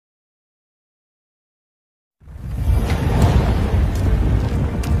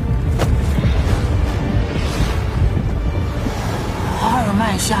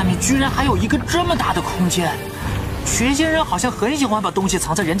居然还有一个这么大的空间。群仙人好像很喜欢把东西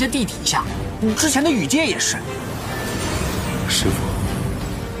藏在人家地底下，之前的雨界也是。师傅，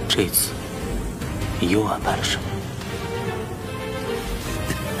这次你又安排了什么？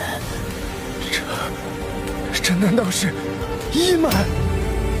这难道是伊曼？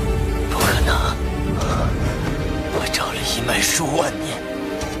不可能！我找了伊曼数万年，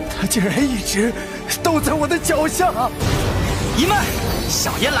他竟然一直都在我的脚下。伊曼，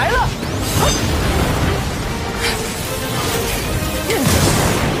小爷来了！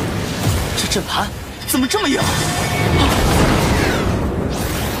这阵盘怎么这么硬？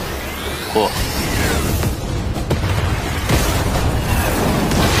嚯！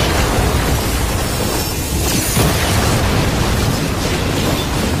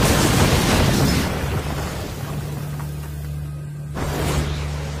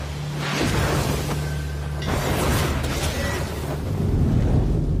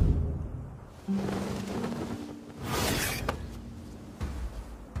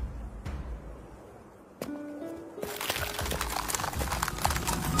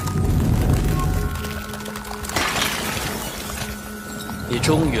你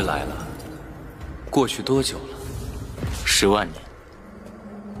终于来了。过去多久了？10万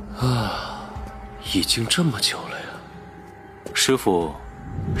年。啊，已经这么久了呀。师父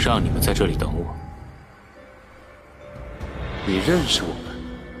让你们在这里等我。你认识我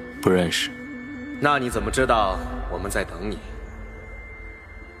们？不认识。那你怎么知道我们在等你？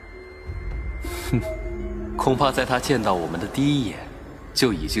哼，恐怕在他见到我们的第一眼，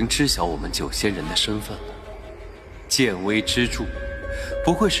就已经知晓我们九仙人的身份了。见微知著。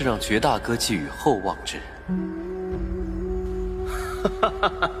不愧是让绝大哥寄予厚望之人。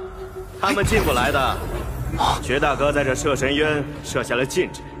他们进不来的。绝大哥在这摄神渊设下了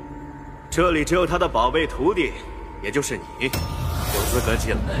禁制，这里只有他的宝贝徒弟，也就是你，有资格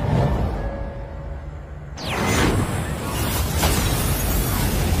进来。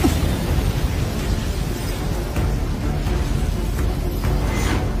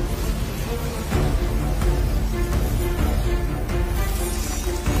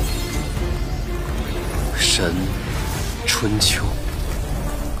神，春秋，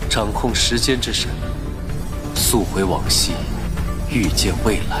掌控时间之神，溯回往昔，预见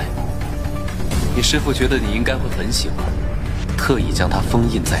未来。你师父觉得你应该会很喜欢，特意将它封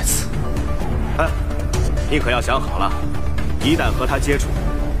印在此。哎，你可要想好了，一旦和他接触，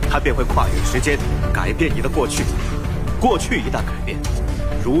他便会跨越时间，改变你的过去。过去一旦改变，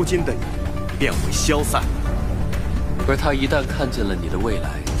如今的你便会消散。而他一旦看见了你的未来，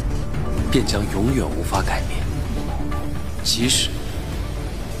便将永远无法改变。即使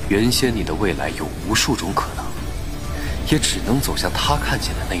原先你的未来有无数种可能，也只能走向他看见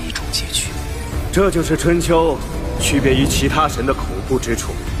的那一种结局。这就是春秋区别于其他神的恐怖之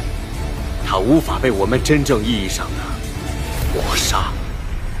处，它无法被我们真正意义上的抹杀。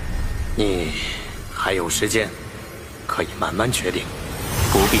你还有时间，可以慢慢决定。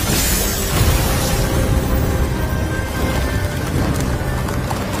不必。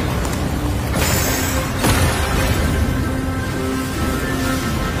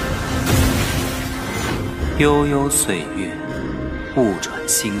悠悠岁月，物转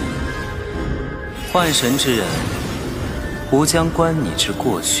星移。幻神之人，吾将观你之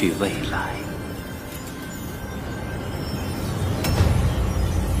过去未来。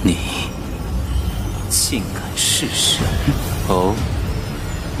你竟敢弑神！哦，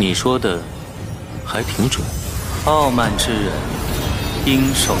你说的还挺准。傲慢之人，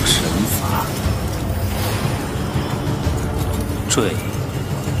应受神罚。坠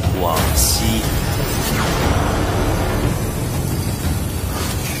往昔。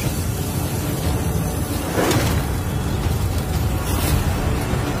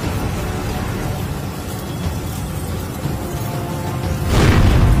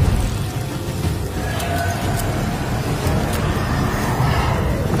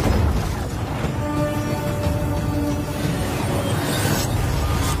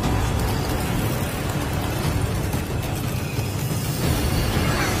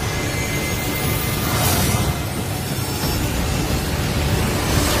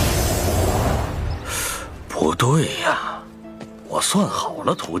不对呀，我算好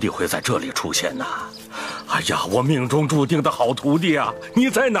了徒弟会在这里出现呐。哎呀，我命中注定的好徒弟啊，你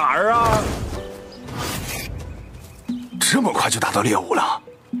在哪儿啊？这么快就打到猎物了，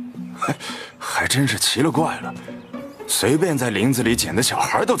还真是奇了怪了。随便在林子里捡的小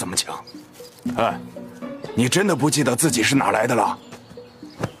孩都这么强。哎，你真的不记得自己是哪来的了？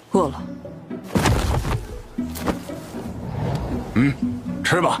饿了。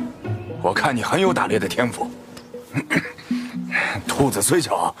吃吧，我看你很有打猎的天赋。兔子虽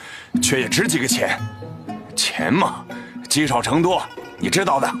小，却也值几个钱。钱嘛，积少成多，你知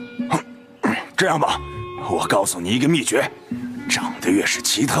道的。这样吧，我告诉你一个秘诀：长得越是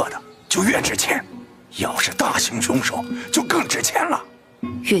奇特的，就越值钱。要是大型凶手，就更值钱了。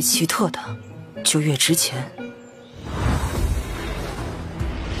越奇特的，就越值钱。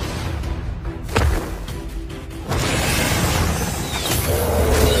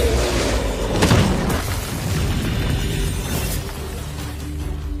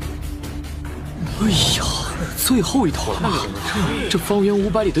哎呀，最后一头了吧？这方圆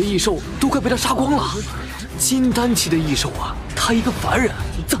500里的异兽都快被他杀光了。金丹期的异兽啊，他一个凡人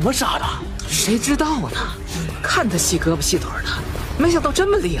怎么杀的？谁知道呢？看他细胳膊细腿的，没想到这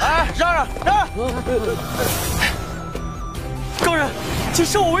么厉害。哎，让！高人，请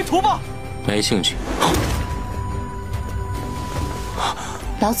收我为徒吧。没兴趣。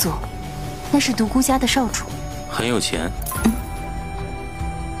老祖，那是独孤家的少主，很有钱。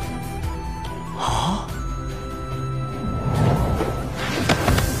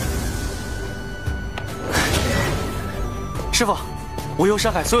师傅，我游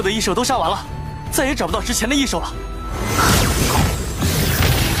山海所有的异兽都杀完了，再也找不到之前的异兽了。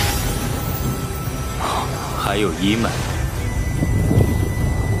还有一脉，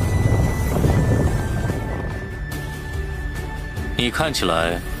你看起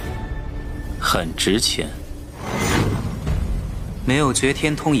来很值钱。没有绝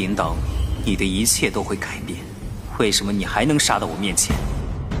天通引导你，你的一切都会改变。为什么你还能杀到我面前？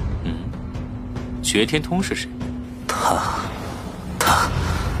绝天通是谁？他，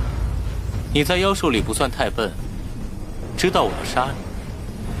你在妖兽里不算太笨，知道我要杀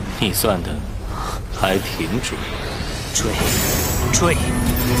你，你算的还挺准。追，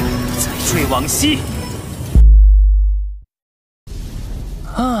再追往西。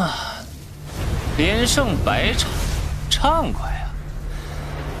连胜100场，畅快啊！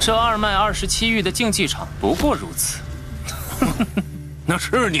这2脉27域的竞技场不过如此。那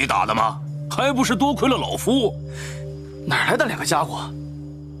是你打的吗？还不是多亏了老夫。哪来的2个家伙？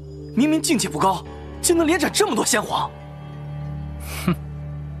明明境界不高，竟能连斩这么多先皇！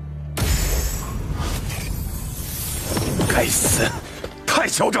该死，太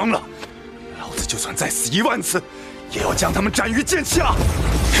嚣张了！老子就算再死1万次，也要将他们斩于剑下！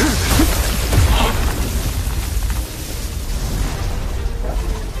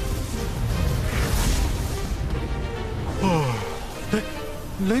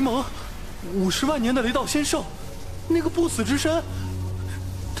雷蒙，50万年的雷道仙兽，那个不死之身，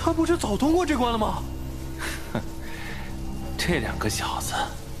他不是早通过这关了吗？这2个小子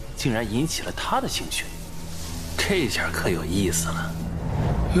竟然引起了他的兴趣，这下可有意思了。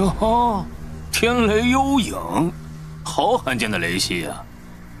哟，天雷幽影，好罕见的雷系啊！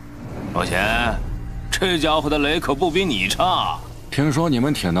老钱，这家伙的雷可不比你差。听说你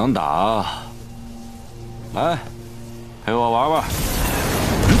们挺能打，来，陪我玩玩。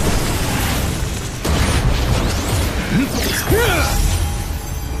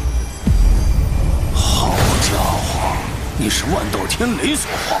好家伙，你是万道天雷所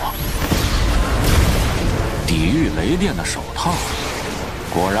化，抵御雷电的手套，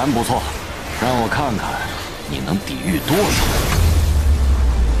果然不错。让我看看你能抵御多少。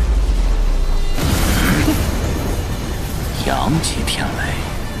阳极天雷，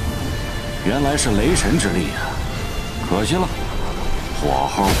原来是雷神之力啊！可惜了，火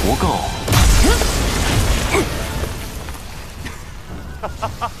候不够。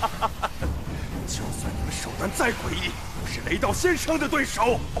就算你们手段再诡异，不是雷道先生的对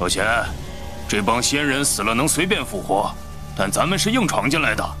手。老钱，这帮仙人死了能随便复活，但咱们是硬闯进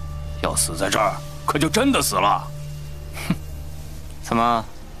来的，要死在这儿，可就真的死了。哼，怎么，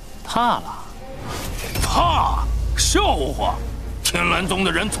怕了？怕？笑话！天蓝宗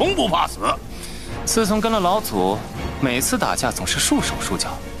的人从不怕死。自从跟了老祖，每次打架总是束手束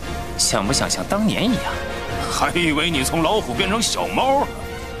脚，想不想像当年一样？还以为你从老虎变成小猫了，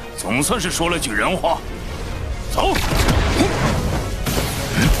总算是说了句人话。走。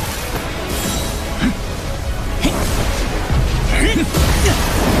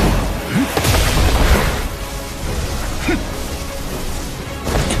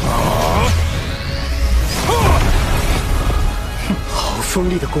好锋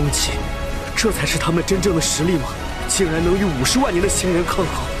利的攻击，这才是他们真正的实力吗？竟然能与50万年的仙人抗衡！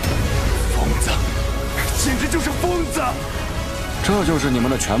疯子！简直就是疯子！这就是你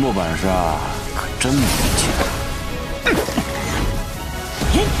们的全部本事啊！可真没力气。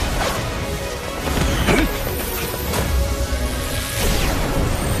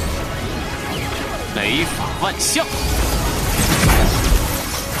雷法万象。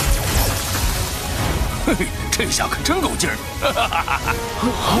嘿嘿，这这下可真够劲儿！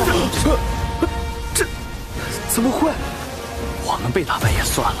这怎么会？我们被打败也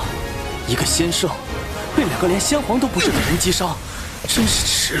算了，一个先圣被2个连先皇都不是的人击伤，真是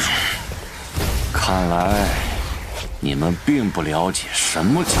耻辱。看来你们并不了解什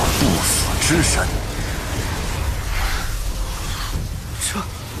么叫不死之身。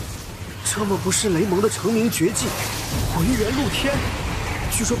这么不是雷蒙的成名绝技浑圆露天？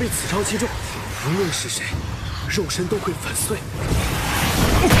据说被此招击中，无论是谁，肉身都会粉碎。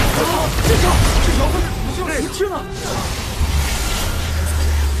这招不就无知了？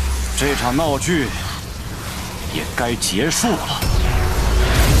这场闹剧也该结束了。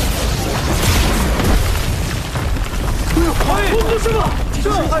不是吧？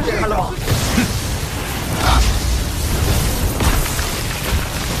这太厉害了吧！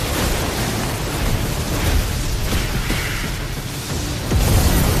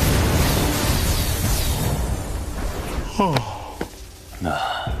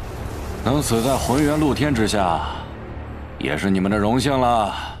能死在浑圆露天之下，也是你们的荣幸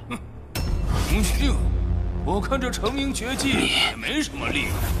了。荣幸？我看这成名绝技也没什么厉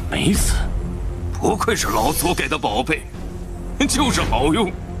害。没死，不愧是老祖给的宝贝，就是好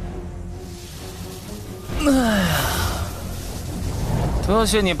用。哎呀，多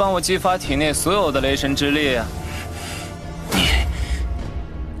谢你帮我激发体内所有的雷神之力啊！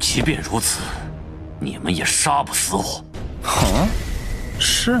即便如此，你们也杀不死我。啊？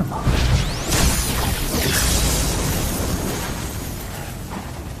是吗？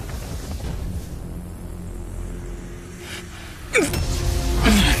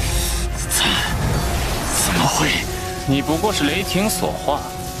怎么会？你不过是雷霆所化，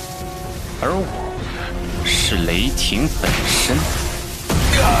而我是雷霆本身。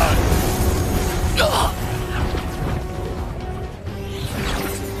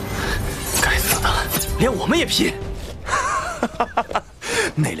该死的，连我们也拼！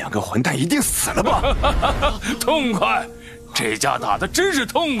那2个混蛋一定死了吧？痛快！这架打得真是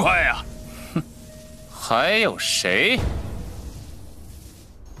痛快呀！哼，还有谁？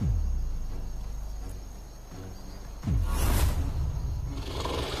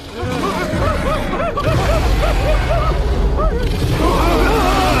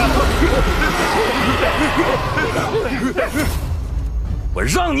我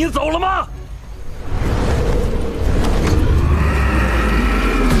让你走了吗？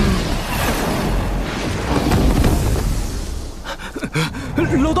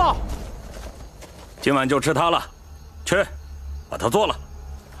老大，今晚就吃它了，去，把它做了。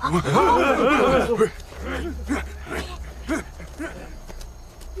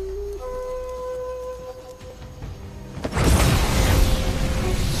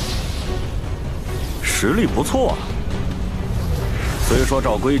实力不错啊，虽说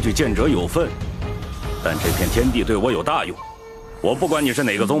照规矩见者有份，但这片天地对我有大用。我不管你是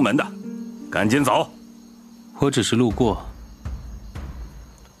哪个宗门的，赶紧走。我只是路过。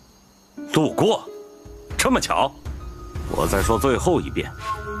路过？这么巧？我再说最后一遍，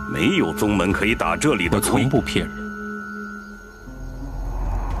没有宗门可以打这里的我从不骗人。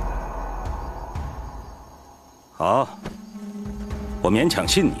好，我勉强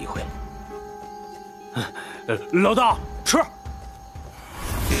信你一回。老大，吃！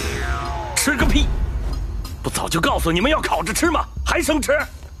吃个屁！不早就告诉你们要烤着吃吗？还生吃？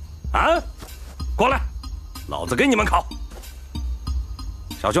啊！过来，老子给你们烤。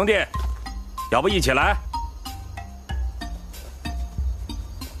小兄弟，要不一起来？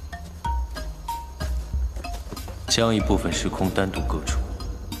将一部分时空单独割出，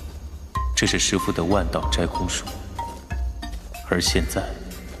这是师父的万道摘空术，而现在，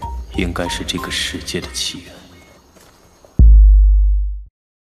应该是这个世界的起源。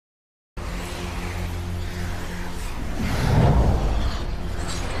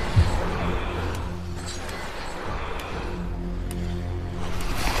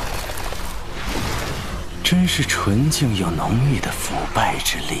真是纯净又浓郁的腐败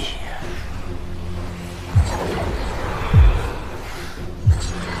之力。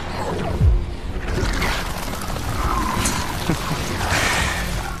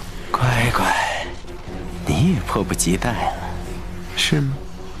乖乖，你也迫不及待了，是吗？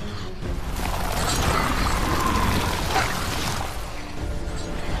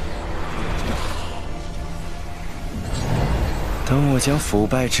等我将腐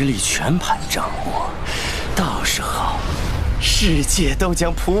败之力全盘掌握，到时候世界都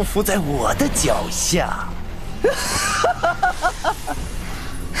将匍匐在我的脚下。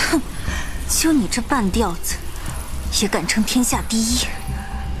哼，就你这半吊子，也敢称天下第一？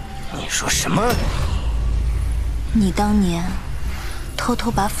你说什么？你当年偷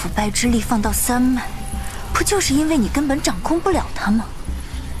偷把腐败之力放到3脉，不不就是因为你根本掌控不了他吗？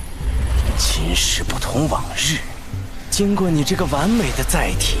今时不同往日，经过你这个完美的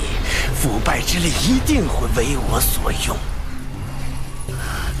载体，腐败之力一定会为我所用。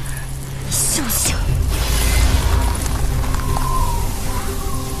休想！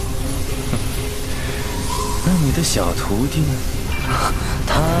那你的小徒弟呢？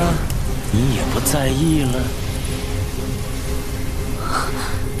他，你也不在意了？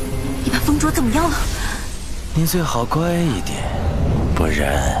你把风卓怎么样了？你最好乖一点，不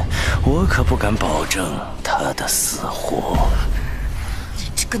然我可不敢保证他的死活。你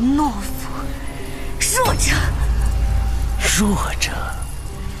这个懦夫，弱者！弱者？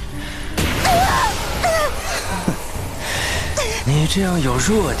你这样有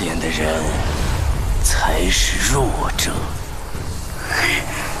弱点的人才是弱者。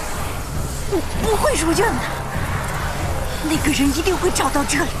我不会如愿的，那个人一定会找到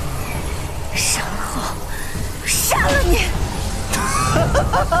这里，然后杀了你。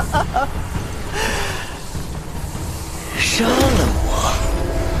杀了我？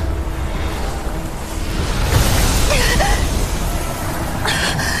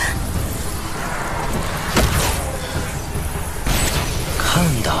看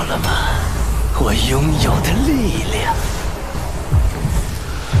到了吗？我拥有的力量。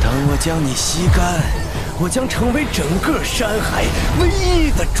当我将你吸干，我将成为整个山海唯一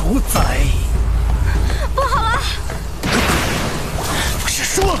的主宰。不好了！不是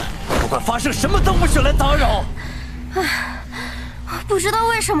说了，不管发生什么都不许来打扰。不知道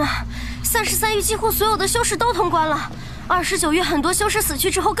为什么，33域几乎所有的修士都通关了。29域很多修士死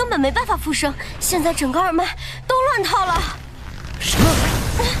去之后根本没办法复生，现在整个二脉都乱套了。什么？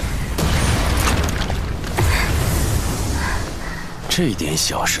这点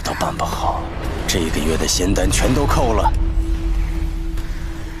小事都办不好，这个月的仙丹全都扣了。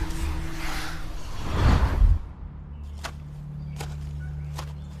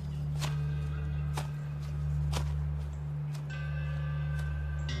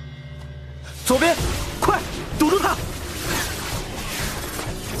左边，快堵住他！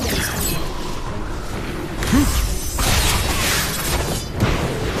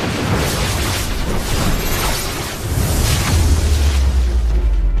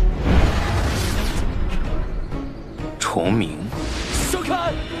虫鸣，收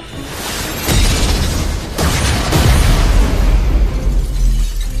开！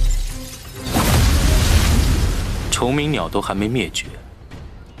虫鸣鸟都还没灭绝，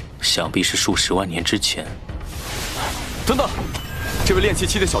想必是数十万年之前。等等，这位炼气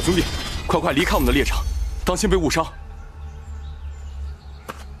期的小兄弟，快离开我们的猎场，当心被误伤。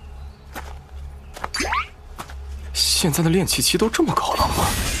现在的炼气期都这么高冷吗？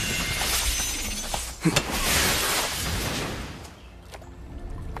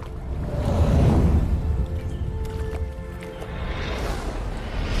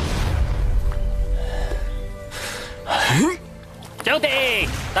兄弟，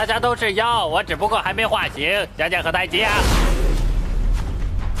大家都是妖，我只不过还没化形，想想和他一起啊！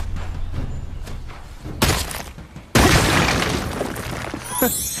哼，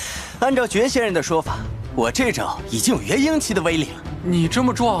按照绝仙人的说法，我这招已经有元婴期的威力了。你这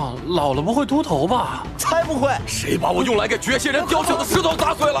么壮，老了不会秃头吧？才不会！谁把我用来给绝仙人雕像的石头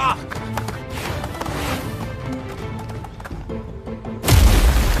砸碎了？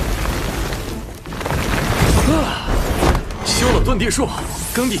修了遁地术，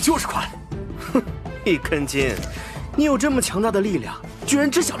耕地就是快。哼，一根筋，你有这么强大的力量，居然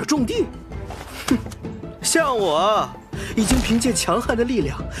只想着种地？哼，像我，已经凭借强悍的力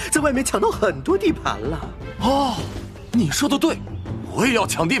量，在外面抢到很多地盘了。哦，你说的对，我也要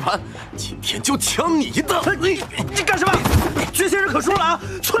抢地盘，今天就抢你的！你干什么？绝仙人可输了啊！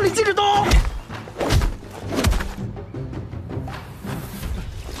村里禁止斗殴。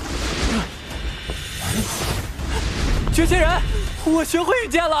绝仙人，我学会御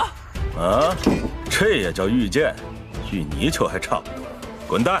剑了。啊，这也叫御剑？与泥鳅还差不多。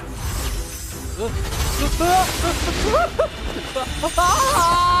滚蛋！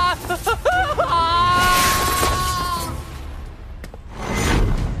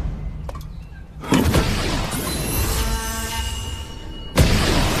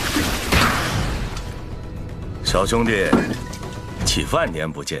小兄弟，几万年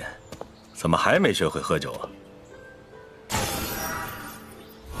不见，怎么还没学会喝酒啊？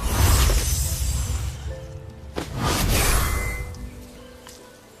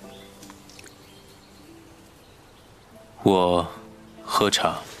我喝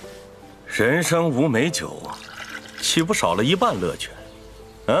茶。人生无美酒，岂不少了一半乐趣？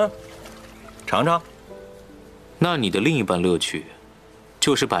嗯，尝尝。那你的另一半乐趣，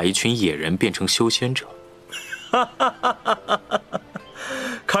就是把一群野人变成修仙者。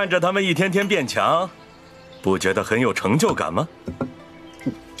看着他们一天天变强，不觉得很有成就感吗？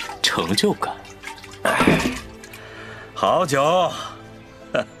成就感？哎，好酒，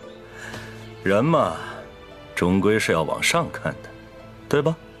人嘛，终归是要往上看的，对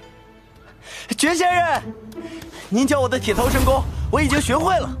吧？绝仙人，您教我的铁头神功，我已经学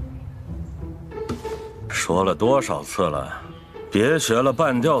会了。说了多少次了，别学了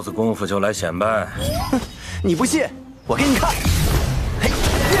半吊子功夫就来显摆。你不信，我给你看。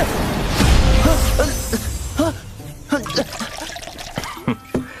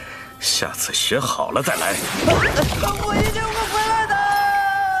下次学好了再来。我一定会回来的。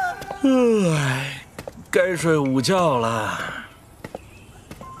该睡午觉了。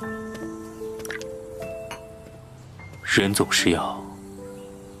人总是要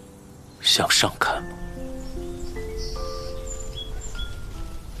向上看嘛。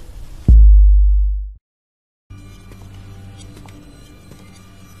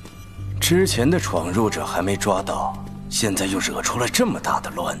之前的闯入者还没抓到，现在又惹出了这么大的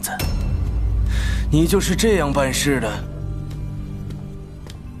乱子。你就是这样办事的？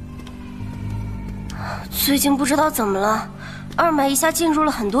最近不知道怎么了，二脉一下进入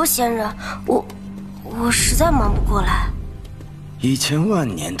了很多仙人，我实在忙不过来。1000万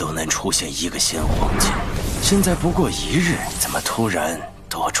年都能出现一个仙皇境，现在不过1日，怎么突然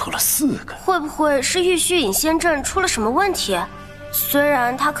多出了4个？会不会是玉虚隐仙阵出了什么问题？虽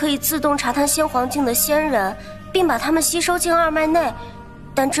然它可以自动查探仙皇境的仙人，并把他们吸收进二脉内，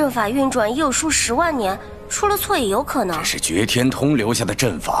但阵法运转已有数10万年，出了错也有可能。这是绝天通留下的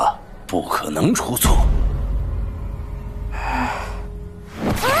阵法，不可能出错。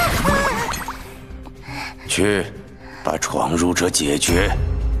去，把闯入者解决。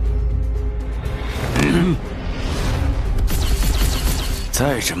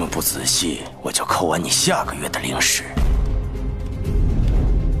再这么不仔细，我就扣完你下个月的零食。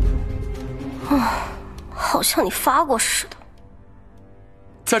好像你发过似的。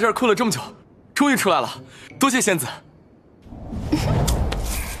在这儿困了这么久，终于出来了，多谢仙子。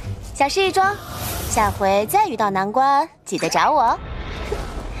小事一桩，下回再遇到难关，记得找我。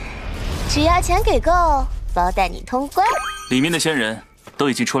只要钱给够，包带你通关。里面的仙人都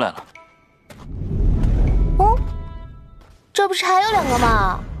已经出来了。哦，这不是还有2个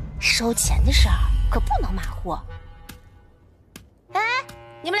吗？收钱的事儿可不能马虎。哎，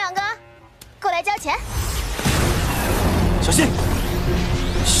你们2个，过来交钱。小心，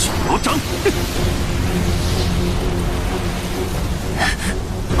小罗掌！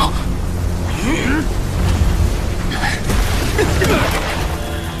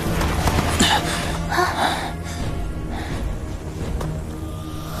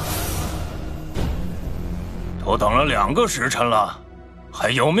都等了2个时辰了，还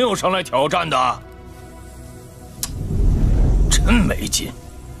有没有上来挑战的？真没劲！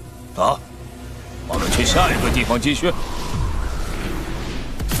啊，我们去下一个地方继续。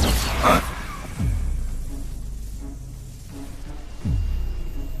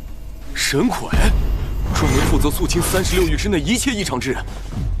神鬼，专门负责肃清36域之内一切异常之人，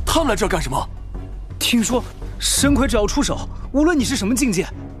他们来这儿干什么？听说神魁只要出手，无论你是什么境界，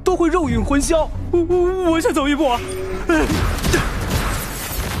都会肉陨魂消。我先走一步啊！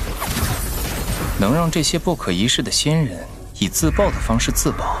能让这些不可一世的仙人以自爆的方式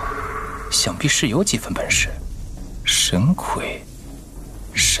自保，想必是有几分本事。神魁，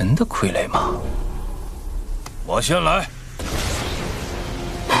神的傀儡吗？我先来。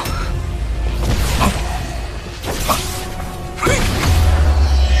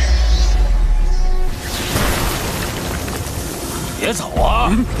别走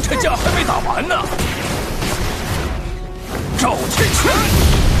啊！这架还没打完呢。赵天拳！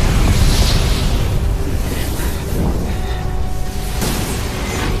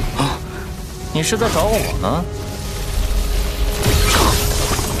你是在找我吗？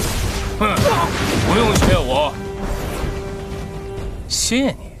哼，不用谢我。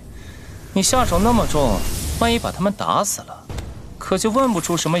谢你？你下手那么重，万一把他们打死了，可就问不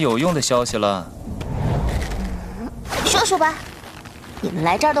出什么有用的消息了。说说吧，你们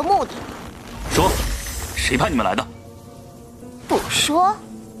来这儿的目的。说，谁派你们来的？不说，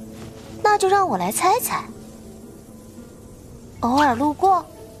那就让我来猜猜。偶尔路过，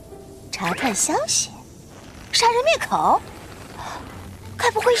查看消息，杀人灭口，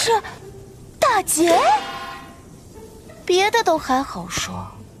该不会是大劫？别的都还好说，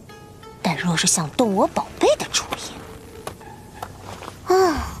但若是想动我宝贝的主意，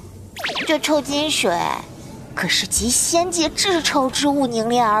这臭金水可是集仙界至丑之物凝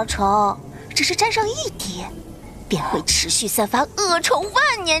练而成，只是沾上一滴，便会持续散发恶臭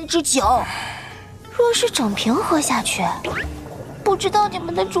万年之久。若是整瓶喝下去，不知道你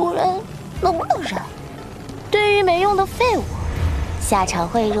们的主人能不能忍？对于没用的废物，下场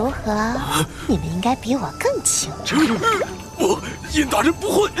会如何？你们应该比我更清楚。殷大人不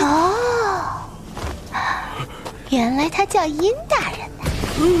会。哦，原来他叫殷大人呢。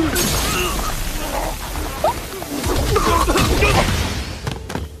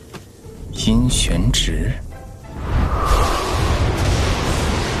阴玄值。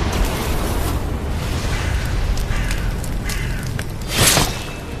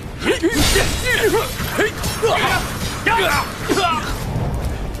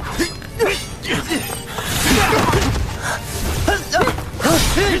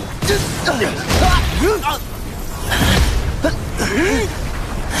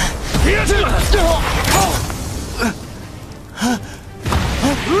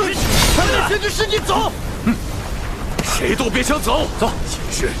先去世界走，谁都别想走。走，今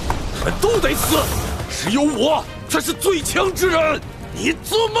日你们都得死，只有我才是最强之人。你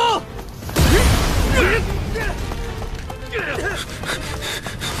做吗？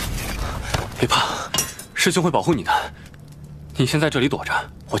别怕，师兄会保护你的。你先在这里躲着，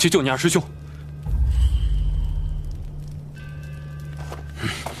我去救你二师兄。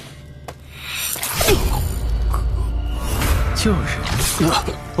救人，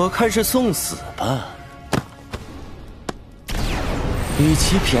我看是送死吧。与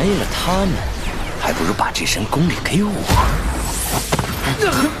其便宜了他们，还不如把这身功力给我。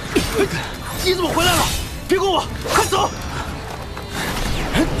你怎么回来了？别管我，快走！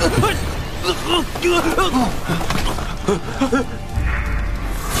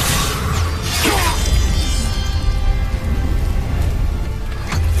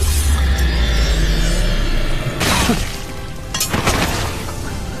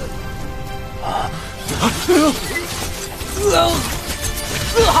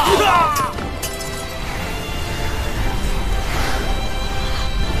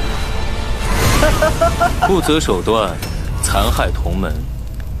不择手段，残害同门。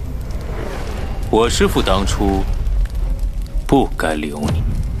我师父当初不该留你。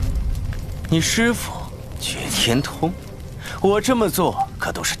你师父绝天通，我这么做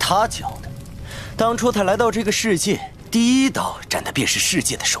可都是他教的。当初他来到这个世界，第一刀斩的便是世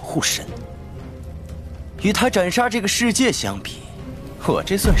界的守护神。与他斩杀这个世界相比，我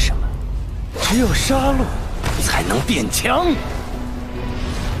这算什么？只有杀戮才能变强。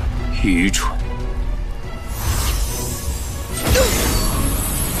愚蠢！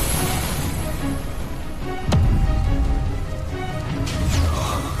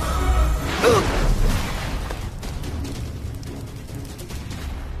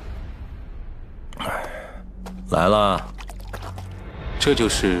来了，这就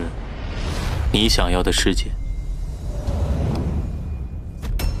是你想要的世界。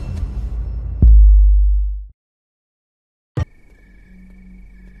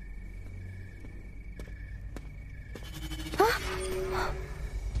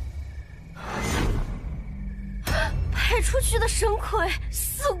派出去的神魁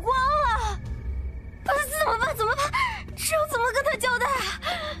死光了，怎么办？怎么办？这要怎么跟他交代啊？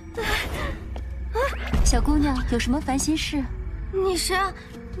小姑娘，有什么烦心事？你谁啊？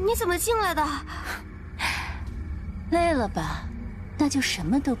你怎么进来的？累了吧？那就什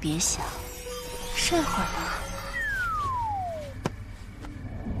么都别想，睡会儿吧。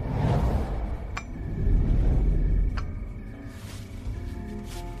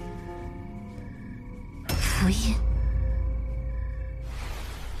福音。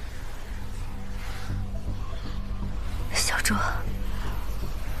小卓，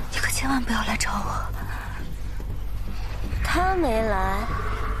你可千万不要来找我。他没来，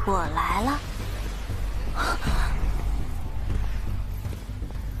我来了。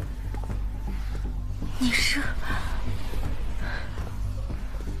你是？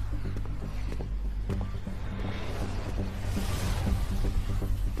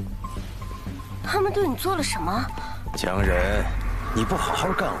他们对你做了什么？江人，你不好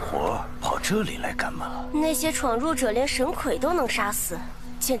好干活，跑这里来干嘛？那些闯入者连神魁都能杀死，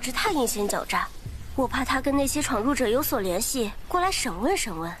简直太阴险狡诈。我怕他跟那些闯入者有所联系，过来审问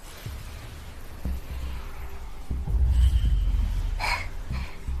审问。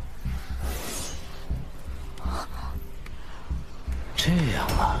这样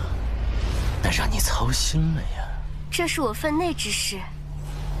啊，那让你操心了呀。这是我分内之事。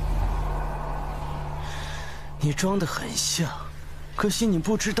你装得很像，可惜你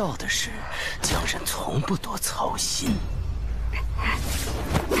不知道的是，江人从不多操心。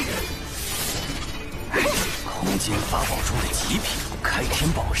空间法宝中的极品开天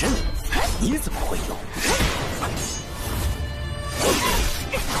宝刃，你怎么会有？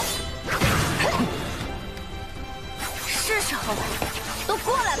是时候了，都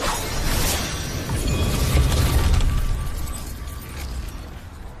过来吧。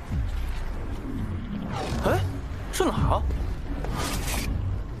哎，这哪儿啊？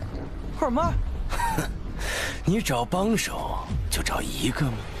二妹，你找帮手就找一个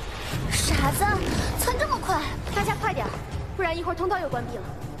吗？傻子，窜这么快，大家快点，不然一会儿通道又关闭了。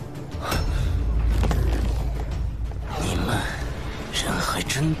你们人还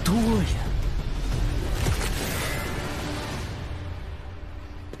真多呀！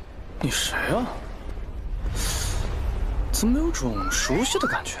你谁啊？怎么有种熟悉的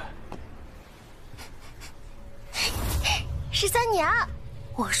感觉？十三娘，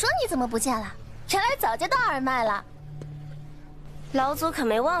我说你怎么不见了？原来早就到二脉了。老祖可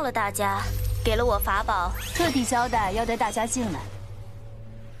没忘了大家，给了我法宝，特地交代要带大家进来。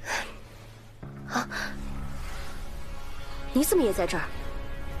啊！你怎么也在这儿？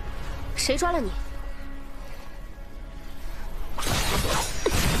谁抓了你？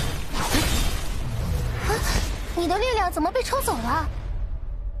啊！你的力量怎么被抽走了？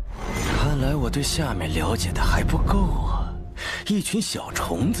看来我对下面了解的还不够啊！一群小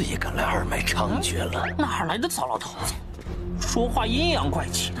虫子也敢来二脉猖獗了？哪来的糟老头子？说话阴阳怪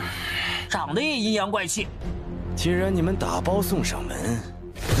气的，长得也阴阳怪气。既然你们打包送上门，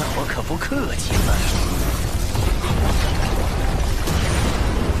那我可不客气了。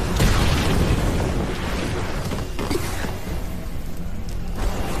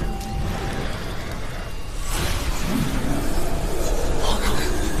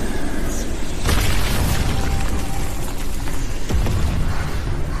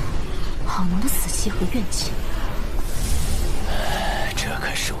好浓的死气和怨气。这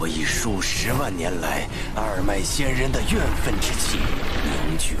可是我以数十万年来二脉仙人的怨愤之气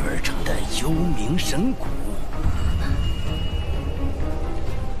凝聚而成的幽冥神骨。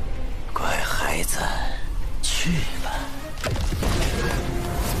乖孩子，去吧。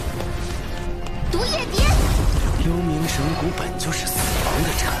毒液蝶，幽冥神骨本就是死亡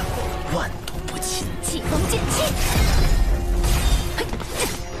的产物，万毒不侵。气风剑气，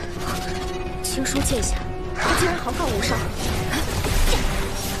轻舒剑下，他竟然毫发无伤。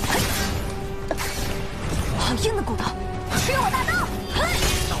好硬的骨头，吃我大刀！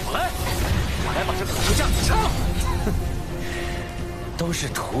让我来，我来把这土架子杀了。都是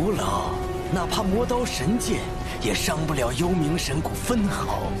徒劳，哪怕魔刀神剑也伤不了幽冥神骨分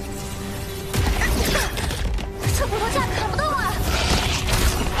毫。这骨头架砍不动啊！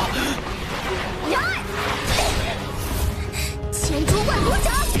来，千蛛万毒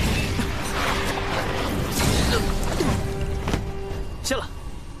掌！谢了，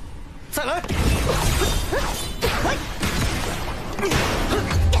再来。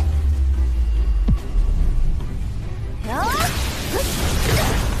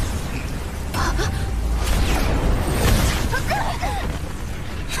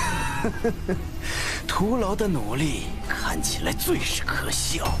徒劳的努力看起来最是可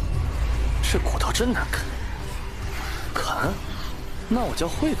笑。这骨头真难啃，啃？那我叫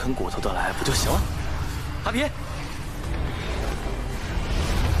会啃骨头的来不就行了？哈皮，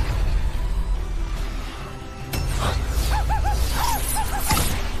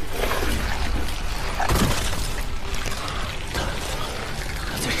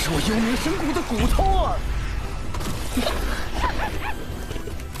他在吃我幽冥神骨的骨头啊！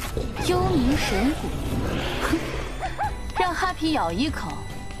幽冥神骨，哼！让哈皮咬一口，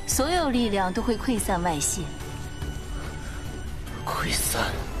所有力量都会溃散外泄。溃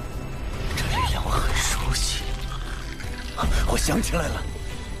散，这力量我很熟悉。啊，我想起来了，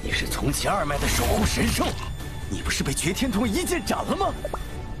你是从前二脉的守护神兽，你不是被绝天童一剑斩了吗？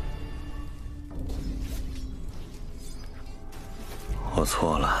我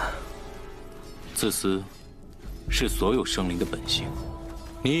错了。自私是所有生灵的本性。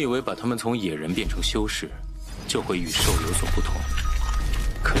你以为把他们从野人变成修士，就会与兽有所不同？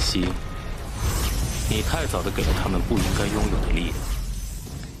可惜，你太早地给了他们不应该拥有的力量。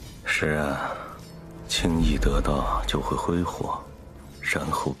是啊，轻易得到就会挥霍，然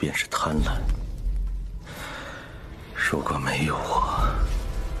后便是贪婪。如果没有我，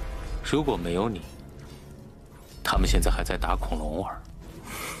如果没有你，他们现在还在打恐龙玩。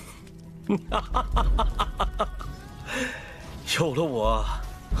有了我，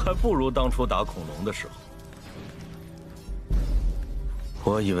还不如当初打恐龙的时候。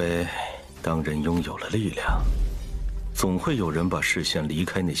我以为，当人拥有了力量，总会有人把视线离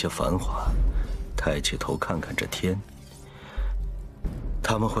开那些繁华，抬起头看看这天。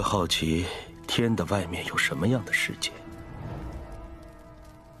他们会好奇，天的外面有什么样的世界？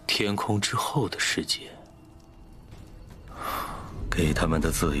天空之后的世界。给他们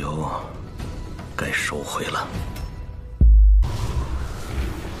的自由，该收回了。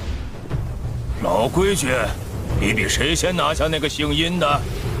老规矩，比谁先拿下那个姓殷的。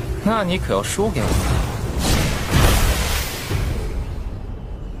那你可要输给我了。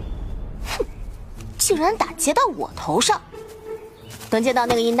哼，竟然打劫到我头上！等见到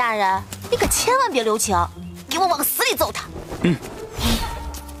那个殷大人，你可千万别留情，给我往死里揍他！嗯。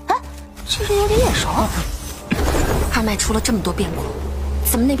哎，这人有点眼熟。二脉出了这么多变故，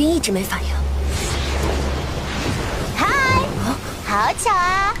怎么那边一直没反应？嗨，好巧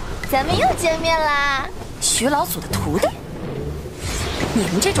啊，咱们又见面啦！徐老祖的徒弟，你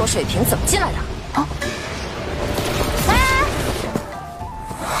们这种水平怎么进来的？啊！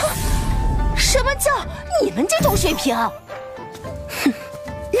什么叫你们这种水平？哼！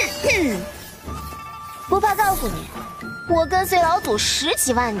不怕告诉你，我跟随老祖10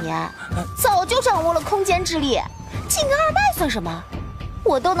几万年，早就掌握了空间之力，进个二脉算什么？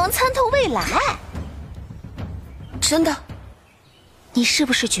我都能参透未来。真的？你是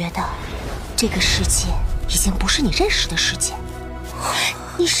不是觉得这个世界已经不是你认识的世界？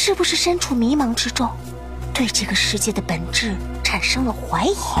你是不是身处迷茫之中，对这个世界的本质产生了怀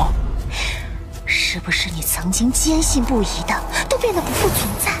疑？是不是你曾经坚信不疑的都变得不复存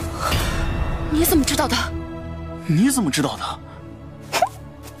在？你怎么知道的？你怎么知道的？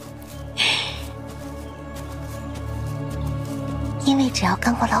因为只要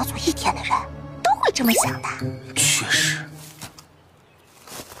跟过老祖1天的人都会这么想的。确实。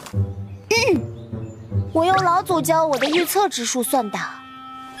我用老祖教我的预测之术算到，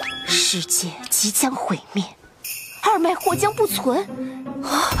世界即将毁灭，二脉或将不存。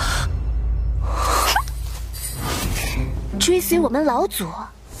追随我们老祖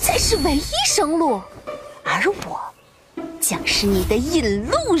才是唯一生路，而我将是你的引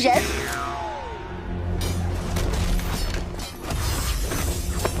路人。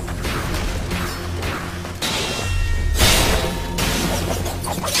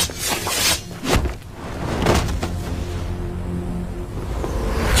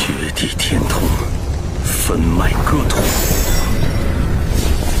绝地天通，分脉各通。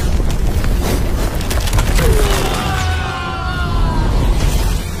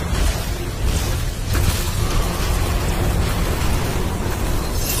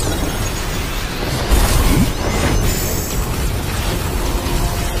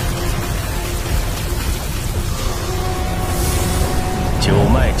九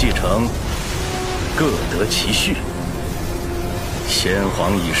脉继承，各得其序。先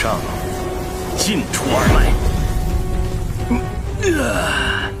皇以上，尽出二脉。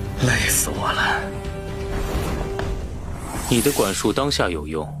累死我了！你的管束当下有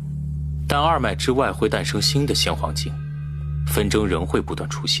用，但二脉之外会诞生新的先皇境，纷争仍会不断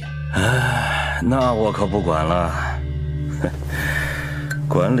出现。那我可不管了。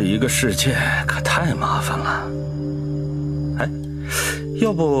管理一个世界可太麻烦了。哎，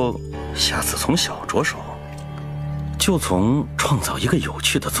要不下次从小着手，就从创造一个有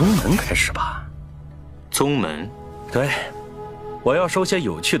趣的宗门开始吧。宗门？对，我要收些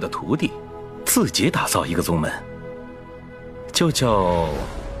有趣的徒弟，自己打造一个宗门，就叫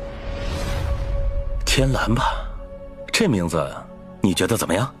天蓝吧。这名字你觉得怎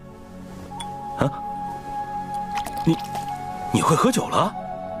么样？啊？你会喝酒了？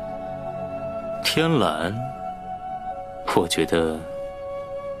天蓝，我觉得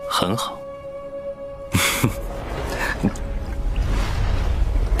很好。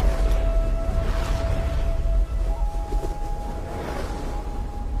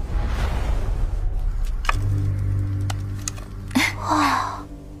哇，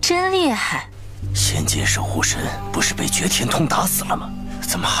真厉害！仙界守护神不是被绝天通打死了吗？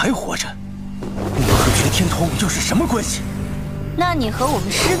怎么还活着？我和绝天通又是什么关系？那你和我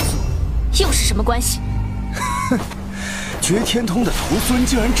们师祖又是什么关系？哼，绝天通的徒孙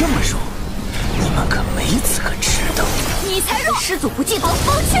竟然这么弱，你们可没资格知道。你才弱！师祖不计好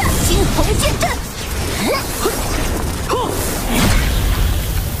风劝，惊鸿剑阵。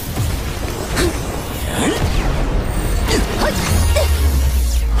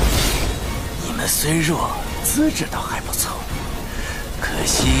你们虽弱，资质倒还不错，可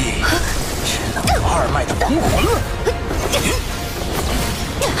惜只能有二脉的亡魂了。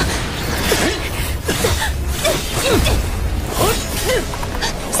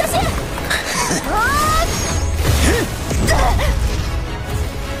小心！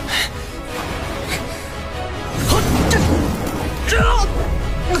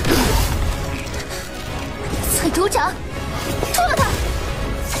翠土掌，拖了他！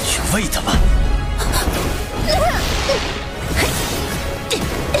去喂他吧！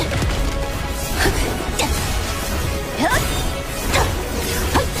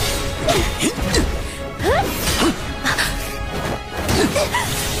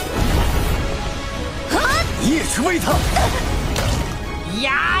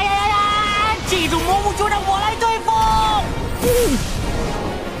呀呀呀呀！这种魔物就让我来对付。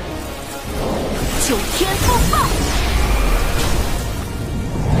九天风暴。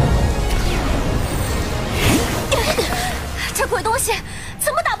这鬼东西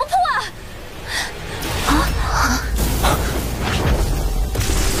怎么打不破啊？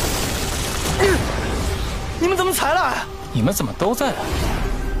你们怎么才来？你们怎么都在啊？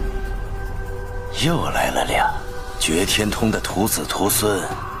又来了俩，绝天通的徒子徒孙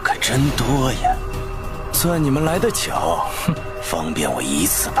可真多呀！算你们来得巧，方便我一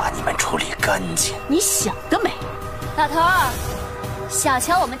次把你们处理干净。你想得美！老头儿，小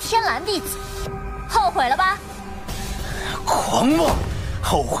瞧我们天蓝弟子，后悔了吧？狂妄！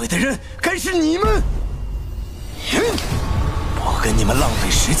后悔的人该是你们！不跟你们浪费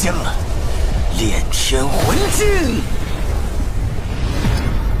时间了，炼天魂劲！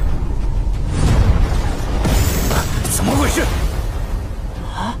怎么回事？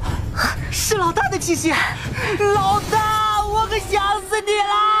啊！是老大的气息！老大，我可想死你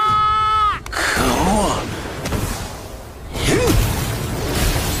啦！可恶！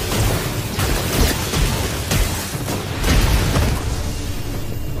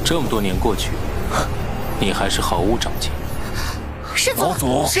这么多年过去，你还是毫无长进。师祖，老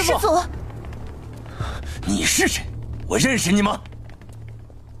祖，师祖，你是谁？我认识你吗？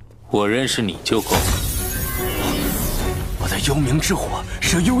我认识你就够了。我的幽冥之火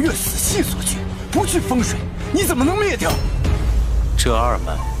是幽月死气所聚，不惧风水，你怎么能灭掉？这二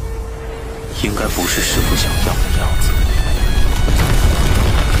脉应该不是师父想要的样子。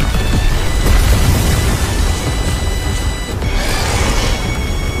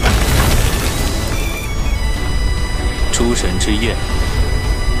诸神之宴，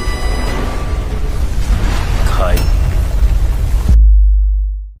开！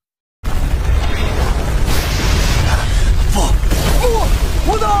不，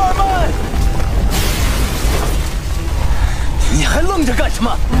我的二脉！你还愣着干什么？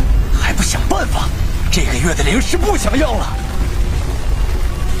还不想办法？这个月的灵石不想要了。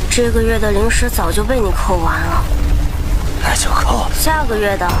这个月的灵石早就被你扣完了。那就扣。下个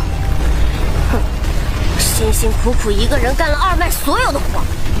月的，哼。辛辛苦苦一个人干了二脉所有的活，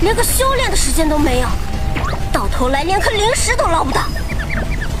连个修炼的时间都没有，到头来连颗灵石都捞不到。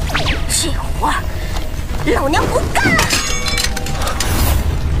这活儿，老娘不干了！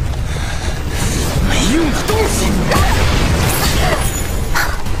没用的东西！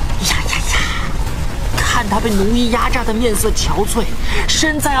呀呀呀！看他被奴役压榨的面色憔悴，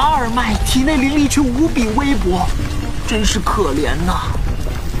身在二脉，体内灵力却无比微薄，真是可怜呐！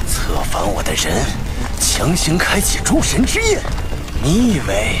策反我的人。强行开启诸神之宴，你以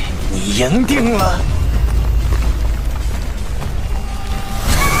为你赢定了？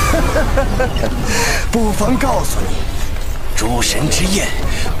不妨告诉你，诸神之宴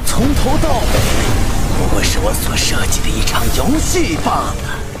从头到尾不过是我所设计的一场游戏罢了。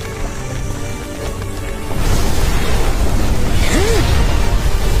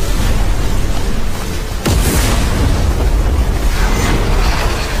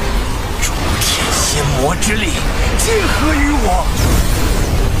仙魔之力结合于我，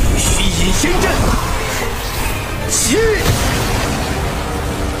与虚隐仙阵起！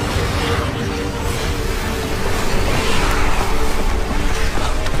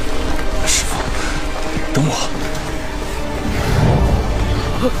师父，等我。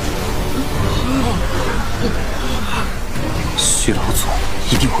虚老祖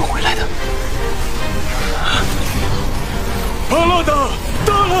一定会回来的。阿拉达，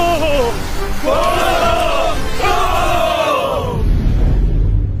大佬！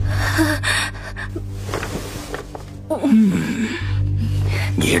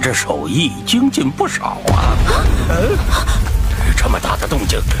你这手艺精进不少啊！这么大的动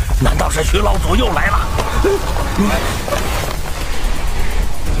静，难道是徐老祖又来了？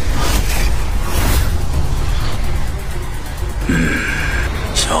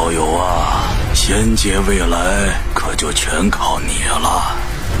小友啊，仙界未来可就全靠你了。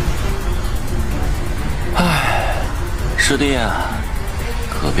唉，师弟啊，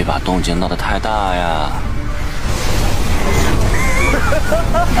可别把动静闹得太大呀！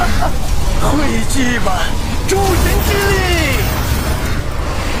汇聚吧，诸神之力！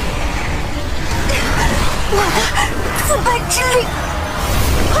我的自败之力，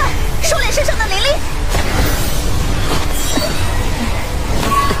快收敛身上的灵力！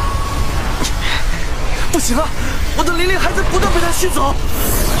不行了，我的灵力还在不断被他吸走。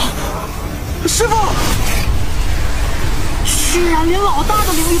师父，居然连老大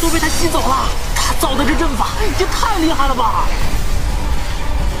的灵力都被他吸走了！他造的这阵法也太厉害了吧！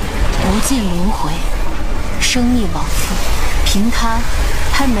不见轮回，生逆往复，凭他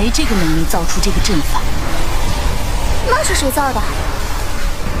还没这个能力造出这个阵法。那是谁造的？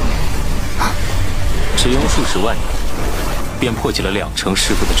只用数十万年，便破解了2成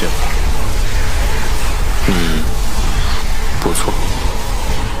师傅的阵法。你不错。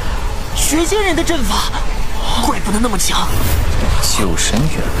学仙人的阵法，怪不得那么强。九神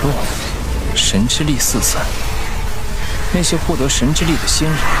陨落，神之力四散。那些获得神之力的仙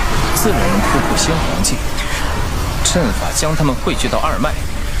人，自然能突破仙皇境。阵法将他们汇聚到2脉，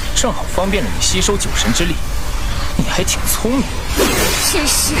正好方便了你吸收9神之力。你还挺聪明。真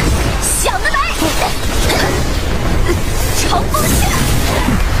是想得来！长风剑！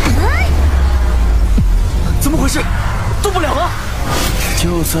怎么回事？动不了了！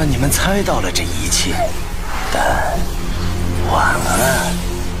就算你们猜到了这一切，但晚了。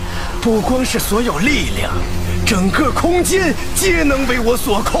不光是所有力量，整个空间皆能为我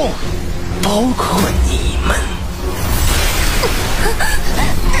所控，包括你们。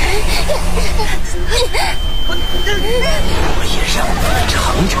我也让你们尝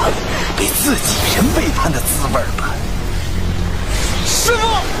尝被自己人背叛的滋味吧。师父，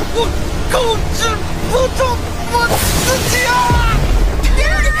我控制不住我自己啊！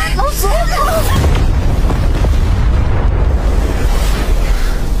老祖，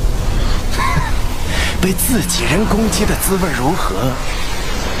被自己人攻击的滋味如何？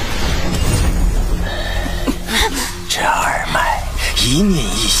这2脉一念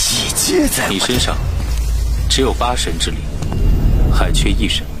一息皆在你身上只有8神之力，还缺1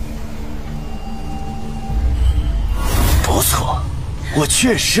神。不错，我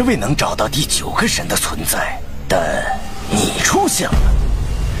确实未能找到第9个神的存在，但你出现了，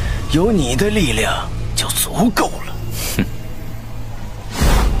有你的力量就足够了。哼。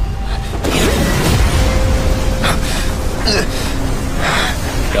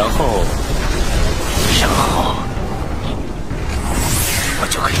然后我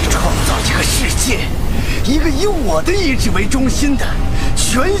就可以创造一个世界，一个以我的意志为中心的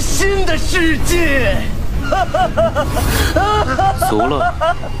全新的世界。足了。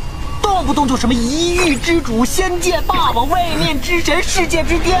动不动就什么一域之主、仙界霸王、位面之神、世界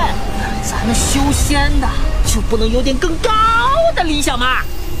之巅，咱们修仙的就不能有点更高的理想吗？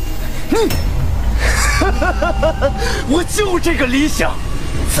我就这个理想，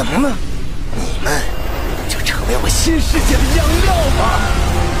怎么了？你们就成为我新世界的养料吧。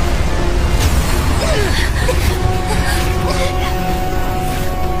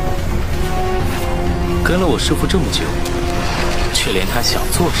跟了我师父这么久，却连他想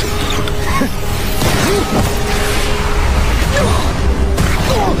做什么都不懂。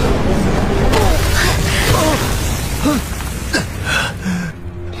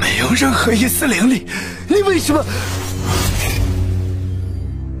没有任何一丝灵力，你为什么？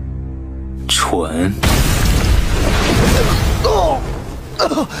蠢！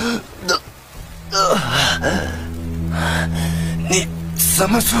你怎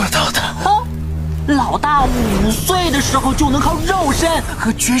么做到的？哦，老大5岁的时候就能靠肉身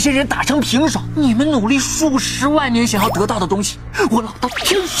和绝世人打成平手，你们努力数10万年想要得到的东西，我老大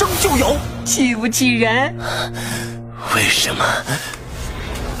天生就有，气不气人？为什么？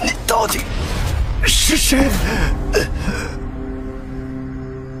你到底是谁？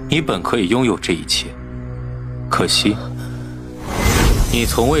你本可以拥有这一切，可惜你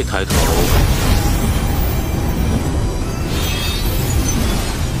从未抬头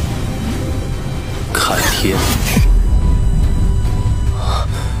看天。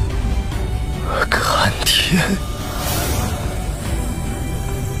看天，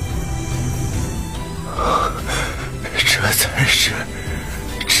这才是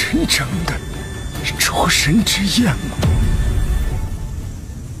真正的诸神之宴吗？